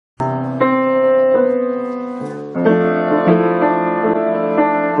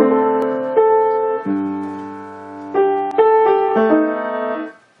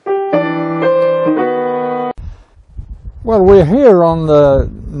We're here on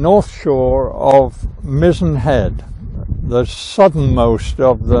the north shore of Mizen Head, the southernmost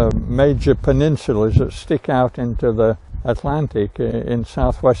of the major peninsulas that stick out into the Atlantic in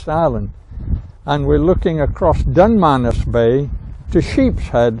southwest Ireland. And we're looking across Dunmanus Bay to Sheep's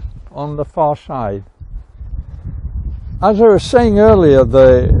Head on the far side. As I was saying earlier,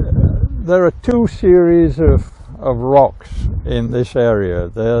 there are two series of rocks in this area.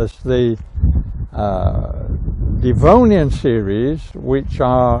 There's the Devonian series, which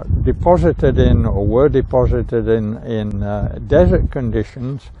are deposited in, or were deposited in desert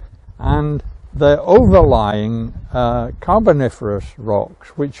conditions, and the overlying Carboniferous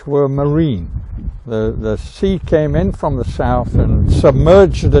rocks, which were marine. The sea came in from the south and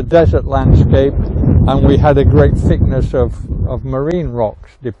submerged the desert landscape, and we had a great thickness of marine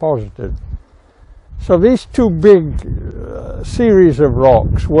rocks deposited. So these two big series of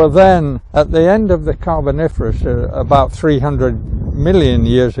rocks were then, at the end of the Carboniferous, about 300 million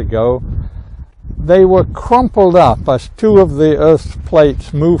years ago, they were crumpled up as two of the Earth's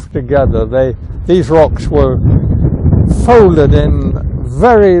plates moved together. These rocks were folded in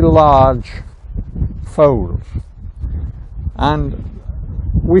very large folds. And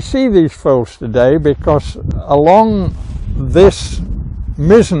we see these folds today because along this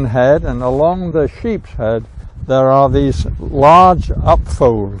Mizen Head and along the Sheep's Head there are these large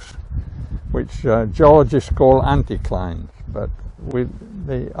upfolds, which geologists call anticlines, but with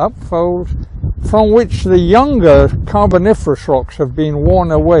the upfolds from which the younger Carboniferous rocks have been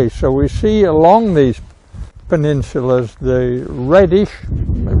worn away. So we see along these peninsulas the reddish,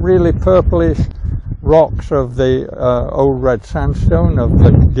 really purplish rocks of the old red sandstone of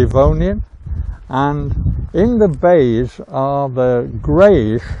the Devonian, and in the bays are the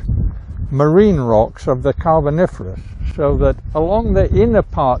greyish marine rocks of the Carboniferous, so that along the inner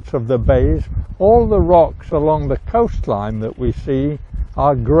parts of the bays, all the rocks along the coastline that we see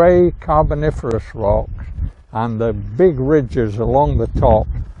are grey Carboniferous rocks, and the big ridges along the top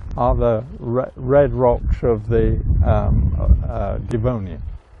are the red rocks of the Devonian.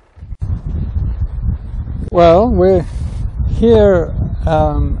 Well, we're here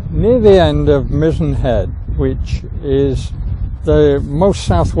near the end of Mizen Head, which is the most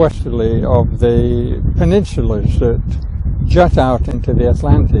southwesterly of the peninsulas that jut out into the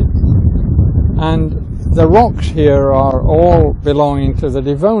Atlantic. And the rocks here are all belonging to the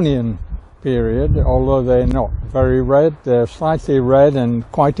Devonian period, although they're not very red. They're slightly red and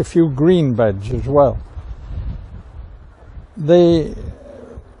quite a few green beds as well. The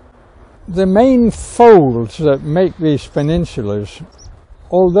main folds that make these peninsulas,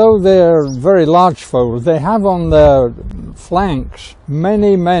 although they're very large folds, they have on their flanks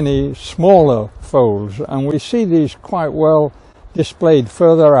many smaller folds, and we see these quite well displayed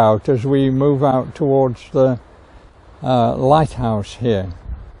further out as we move out towards the lighthouse here.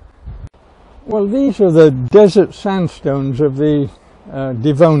 Well, these are the desert sandstones of the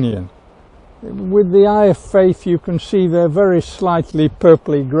Devonian. With the eye of faith you can see they're very slightly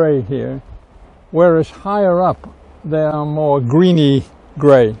purply grey here, whereas higher up they are more greeny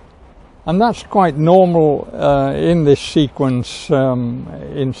grey. And that's quite normal in this sequence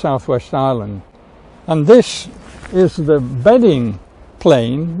in southwest Ireland. And this is the bedding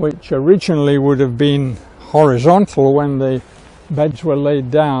plane, which originally would have been horizontal when the beds were laid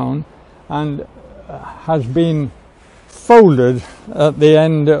down, and has been folded at the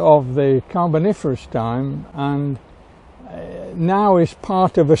end of the Carboniferous time, and now is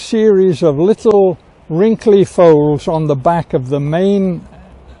part of a series of little wrinkly folds on the back of the main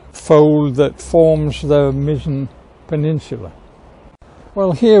fold that forms the Mizen Peninsula.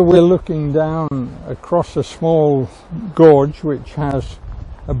 Well, here we're looking down across a small gorge which has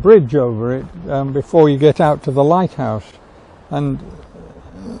a bridge over it before you get out to the lighthouse, and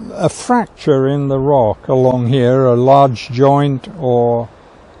a fracture in the rock along here, a large joint or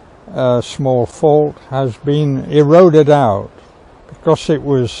a small fault, has been eroded out. Because it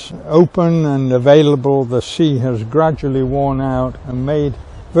was open and available, the sea has gradually worn out and made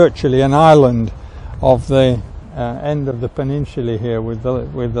virtually an island of the end of the peninsula here with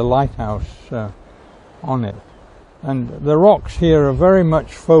the lighthouse on it. And the rocks here are very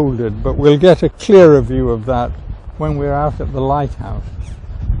much folded, but we'll get a clearer view of that when we're out at the lighthouse.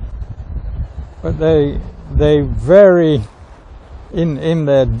 But they vary in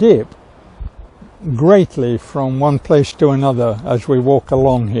their dip greatly from one place to another as we walk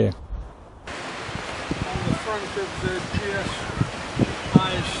along here. On the front of the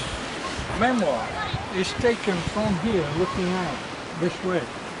GEOCOAST memoir is taken from here, looking out this way.